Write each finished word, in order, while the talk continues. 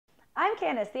I'm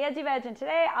Candace, the Edgy Veg, and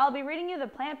today I'll be reading you the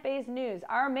plant-based news.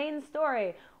 Our main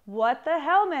story, what the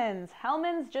Hellmann'S?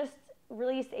 Hellmann'S just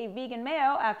released a vegan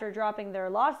mayo after dropping their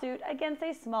lawsuit against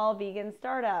a small vegan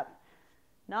startup.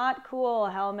 Not cool,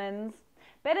 Hellmann'S.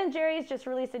 Ben & Jerry's just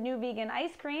released a new vegan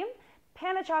ice cream.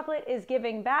 Panna Chocolate is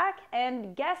giving back,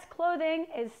 and Guess Clothing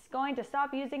is going to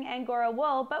stop using Angora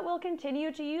wool, but will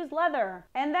continue to use leather.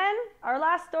 And then, our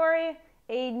last story,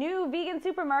 a new vegan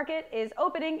supermarket is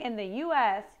opening in the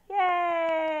US.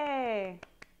 Yay!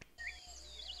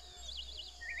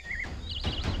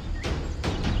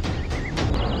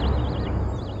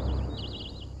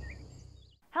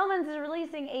 Hellmann'S is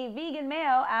releasing a vegan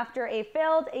mayo after a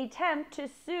failed attempt to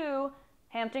sue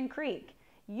Hampton Creek.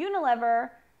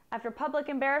 Unilever, after public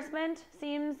embarrassment,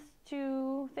 seems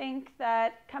to think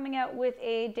that coming out with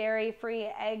a dairy-free,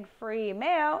 egg-free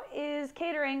mayo is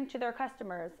catering to their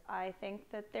customers. I think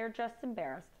that they're just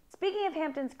embarrassed. Speaking of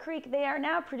Hampton's Creek, they are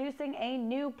now producing a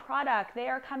new product. They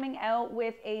are coming out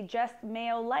with a Just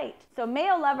Mayo Light. So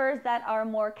mayo lovers that are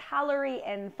more calorie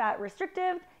and fat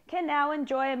restrictive can now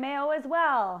enjoy a mayo as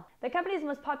well. The company's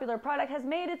most popular product has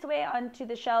made its way onto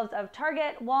the shelves of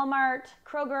Target, Walmart,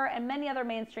 Kroger, and many other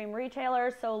mainstream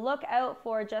retailers, so look out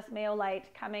for Just Mayo Light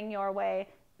coming your way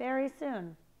very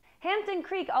soon. Hampton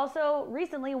Creek also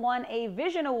recently won a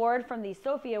Vision Award from the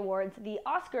Sophie Awards, the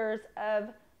Oscars of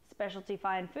specialty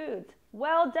fine foods.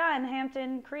 Well done,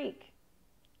 Hampton Creek.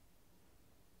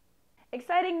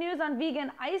 Exciting news on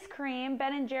vegan ice cream.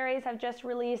 Ben & Jerry's have just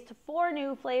released 4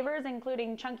 new flavors,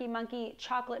 including Chunky Monkey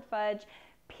Chocolate Fudge,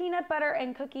 Peanut Butter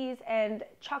and Cookies, and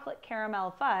Chocolate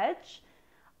Caramel Fudge.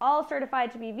 All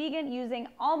certified to be vegan using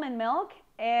almond milk,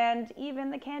 and even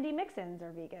the candy mix-ins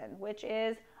are vegan, which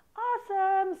is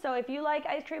awesome. So if you like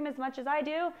ice cream as much as I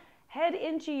do, head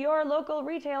into your local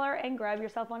retailer and grab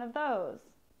yourself one of those.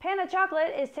 Panna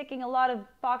Chocolate is ticking a lot of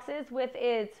boxes with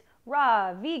its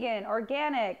raw, vegan,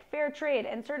 organic, fair trade,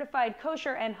 and certified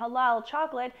kosher and halal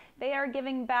chocolate. They are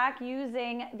giving back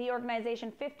using the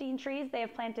organization 15 Trees. They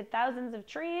have planted thousands of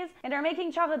trees and are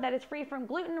making chocolate that is free from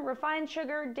gluten, refined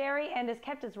sugar, dairy, and is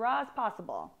kept as raw as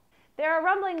possible. There are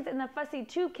rumblings in the Fussy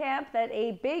 2 camp that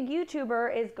a big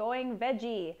YouTuber is going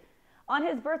veggie. On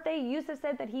his birthday, Yusuf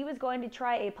said that he was going to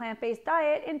try a plant-based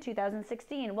diet in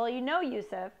 2016. Well, you know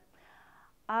Yusuf.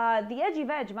 The Edgy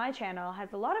Veg, my channel,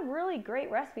 has a lot of really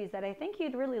great recipes that I think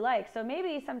you'd really like. So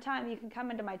maybe sometime you can come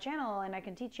into my channel and I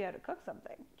can teach you how to cook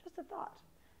something. Just a thought.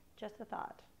 Just a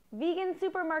thought. Vegan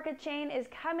supermarket chain is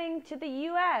coming to the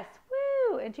US.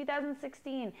 Woo! In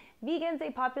 2016. Vegan's,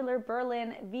 a popular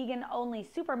Berlin vegan-only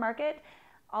supermarket,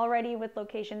 already with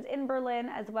locations in Berlin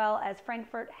as well as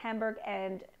Frankfurt, Hamburg,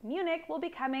 and Munich, will be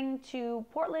coming to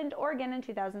Portland, Oregon in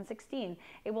 2016.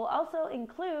 It will also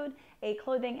include a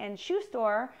clothing and shoe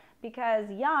store because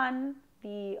Jan,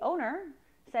 the owner,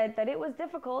 said that it was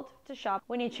difficult to shop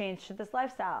when he changed to this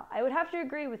lifestyle. I would have to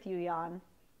agree with you, Jan.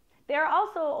 They are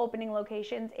also opening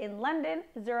locations in London,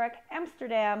 Zurich,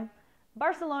 Amsterdam,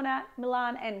 Barcelona,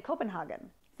 Milan, and Copenhagen.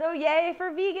 So yay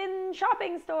for vegan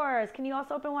shopping stores. Can you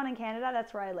also open one in Canada?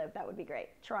 That's where I live. That would be great.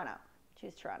 Toronto.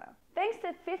 Choose Toronto. Thanks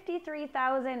to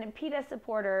 53,000 PETA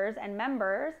supporters and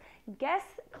members, Guess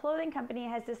Clothing Company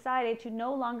has decided to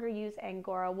no longer use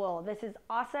Angora wool. This is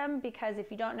awesome because if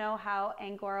you don't know how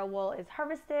Angora wool is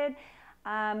harvested,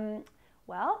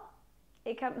 well,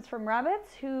 it comes from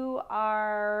rabbits who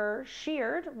are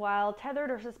sheared while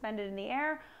tethered or suspended in the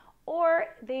air, or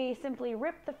they simply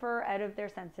rip the fur out of their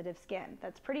sensitive skin.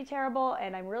 That's pretty terrible,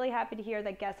 and I'm really happy to hear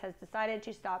that Guess has decided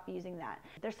to stop using that.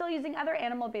 They're still using other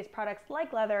animal-based products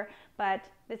like leather, but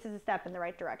this is a step in the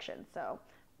right direction, so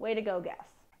way to go, Guess.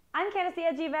 I'm Candace the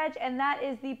Edgy Veg, and that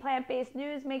is the plant-based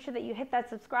news. Make sure that you hit that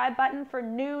subscribe button for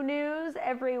new news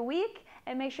every week,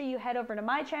 and make sure you head over to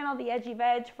my channel, The Edgy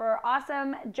Veg, for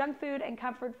awesome junk food and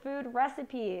comfort food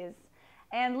recipes.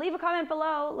 And leave a comment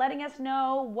below letting us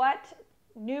know what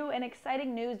new and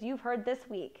exciting news you've heard this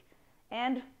week.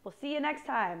 And we'll see you next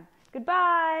time.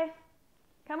 Goodbye.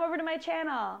 Come over to my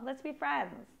channel. Let's be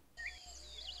friends.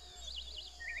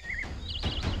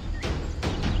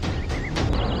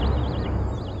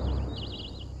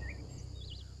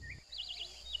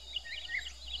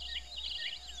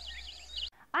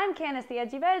 I'm Candace the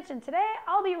Edgy Veg, and today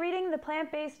I'll be reading the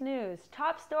plant-based news.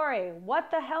 Top story, what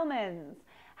the Hellmann'S?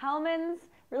 Hellmann'S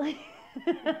really...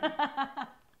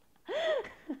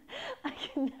 I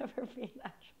can never be an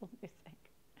actual news.